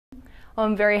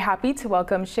I'm very happy to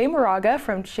welcome Shay Moraga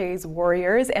from Shay's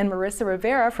Warriors and Marissa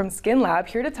Rivera from Skin Lab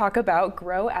here to talk about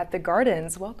Grow at the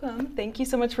Gardens. Welcome. Thank you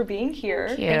so much for being here.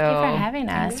 Thank you for having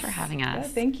us. Thanks for having us.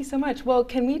 Yeah, thank you so much. Well,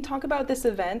 can we talk about this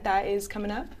event that is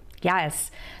coming up?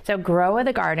 Yes. So Grow at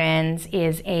the Gardens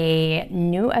is a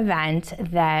new event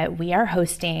that we are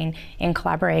hosting in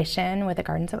collaboration with the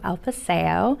Gardens of El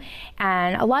Paseo.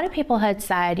 And a lot of people had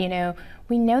said,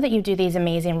 we know that you do these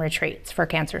amazing retreats for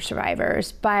cancer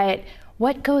survivors, but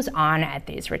what goes on at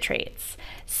these retreats?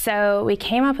 So we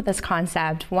came up with this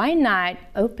concept, why not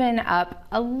open up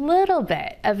a little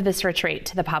bit of this retreat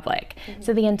to the public?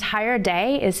 So the entire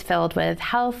day is filled with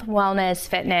health, wellness,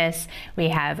 fitness. We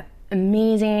have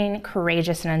amazing,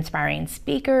 courageous, and inspiring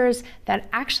speakers that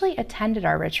actually attended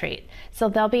our retreat. So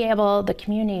the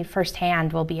community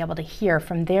firsthand will be able to hear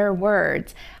from their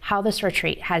words how this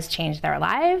retreat has changed their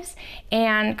lives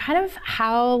and kind of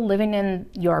how living in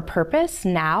your purpose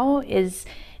now is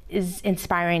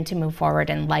inspiring to move forward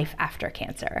in life after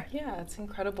cancer. Yeah, it's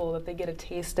incredible that they get a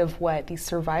taste of what these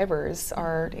survivors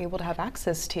are able to have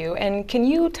access to. And can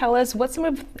you tell us what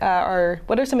are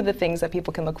some of the things that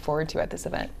people can look forward to at this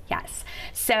event? Yes.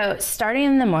 So starting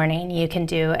in the morning, you can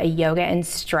do a yoga and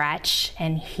stretch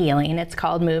and healing. It's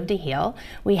called Move to Heal.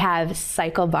 We have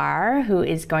Cycle Bar, who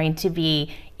is going to be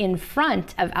in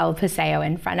front of El Paseo,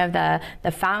 in front of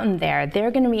the fountain there. They're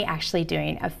going to be actually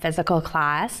doing a physical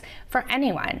class for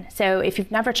anyone. So if you've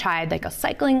never tried like a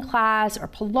cycling class or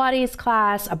Pilates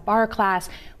class, a bar class,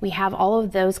 we have all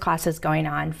of those classes going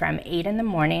on from 8 in the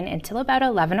morning until about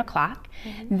 11 o'clock.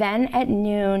 Then at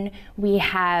noon, we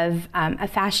have a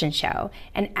fashion show,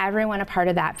 and everyone a part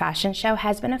of that fashion show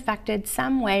has been affected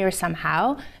some way or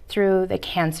somehow through the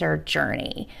cancer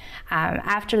journey.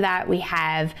 After that, we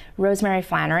have Rosemary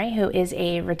Flannery, who is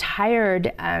a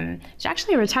retired, she's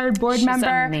actually a retired board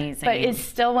member, amazing. But is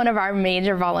still one of our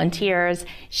major volunteers.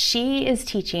 She is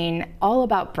teaching all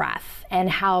about breath and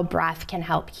how breath can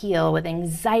help heal with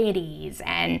anxieties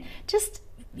and just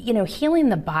healing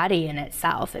the body in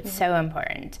itself. It's so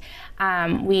important.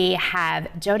 We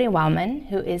have Jody Wellman,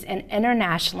 who is an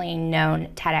internationally known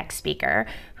TEDx speaker,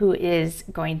 who is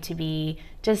going to be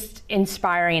just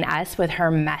inspiring us with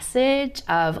her message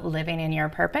of living in your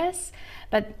purpose.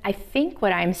 But I think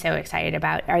what I'm so excited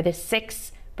about are the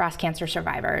 6 breast cancer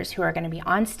survivors who are going to be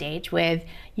on stage with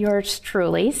yours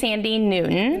truly, Sandy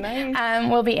Newton. Nice.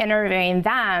 We'll be interviewing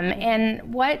them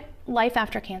and what life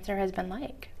after cancer has been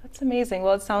like. That's amazing.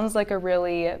 Well, it sounds like a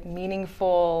really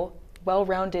meaningful,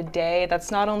 well-rounded day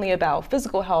that's not only about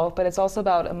physical health, but it's also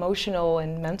about emotional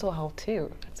and mental health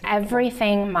too.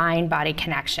 Everything mind-body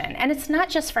connection. And it's not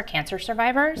just for cancer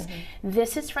survivors.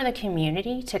 This is for the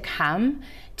community to come,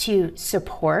 to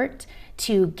support,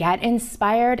 to get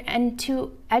inspired, and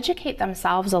to educate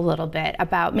themselves a little bit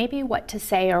about maybe what to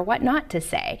say or what not to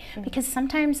say. Because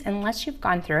sometimes, unless you've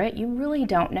gone through it, you really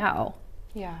don't know.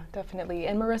 Yeah, definitely.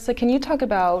 And Marissa, can you talk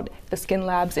about the Skin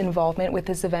Lab's involvement with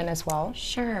this event as well?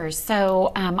 Sure.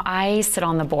 So I sit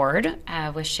on the board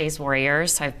with Shay's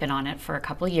Warriors. So I've been on it for a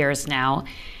couple years now.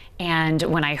 And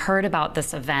when I heard about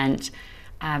this event,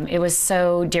 it was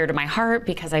so dear to my heart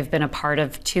because I've been a part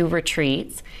of 2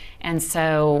 retreats. And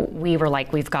so we were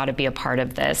like, we've got to be a part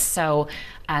of this. So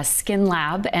Skin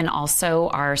Lab and also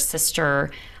our sister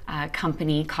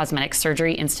company, Cosmetic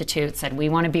Surgery Institute, said we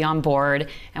want to be on board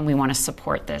and we want to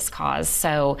support this cause.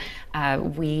 So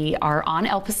we are on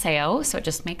El Paseo, so it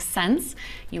just makes sense.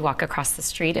 You walk across the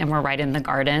street and we're right in the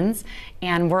gardens.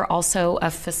 And we're also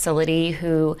a facility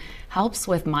who helps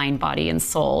with mind, body, and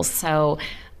soul. So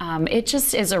it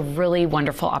just is a really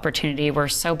wonderful opportunity. We're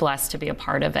so blessed to be a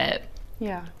part of it.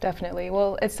 Yeah, definitely.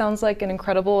 Well, it sounds like an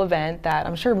incredible event that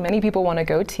I'm sure many people want to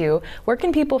go to. Where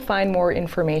can people find more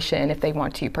information if they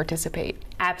want to participate?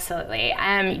 Absolutely.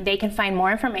 They can find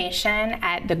more information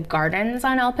at the Gardens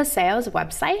on El Paseo's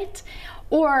website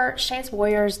or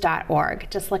shayswarriors.org.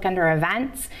 Just look under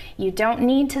events. You don't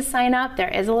need to sign up.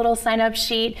 There is a little sign up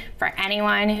sheet for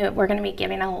anyone who we're going to be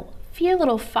giving a few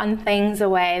little fun things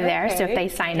away there. So if they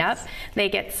sign up, they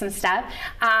get some stuff.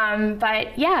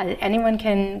 But yeah, anyone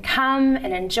can come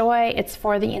and enjoy. It's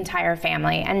for the entire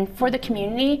family and for the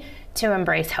community to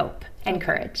embrace hope and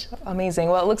courage. Amazing.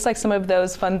 Well, it looks like some of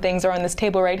those fun things are on this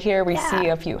table right here. We see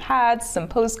a few hats, some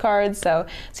postcards, so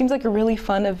it seems like a really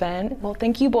fun event. Well,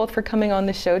 thank you both for coming on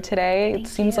the show today. It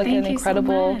seems like an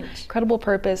incredible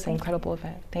purpose and incredible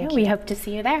event. Thank you. We hope to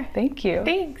see you there. Thank you.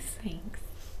 Thanks.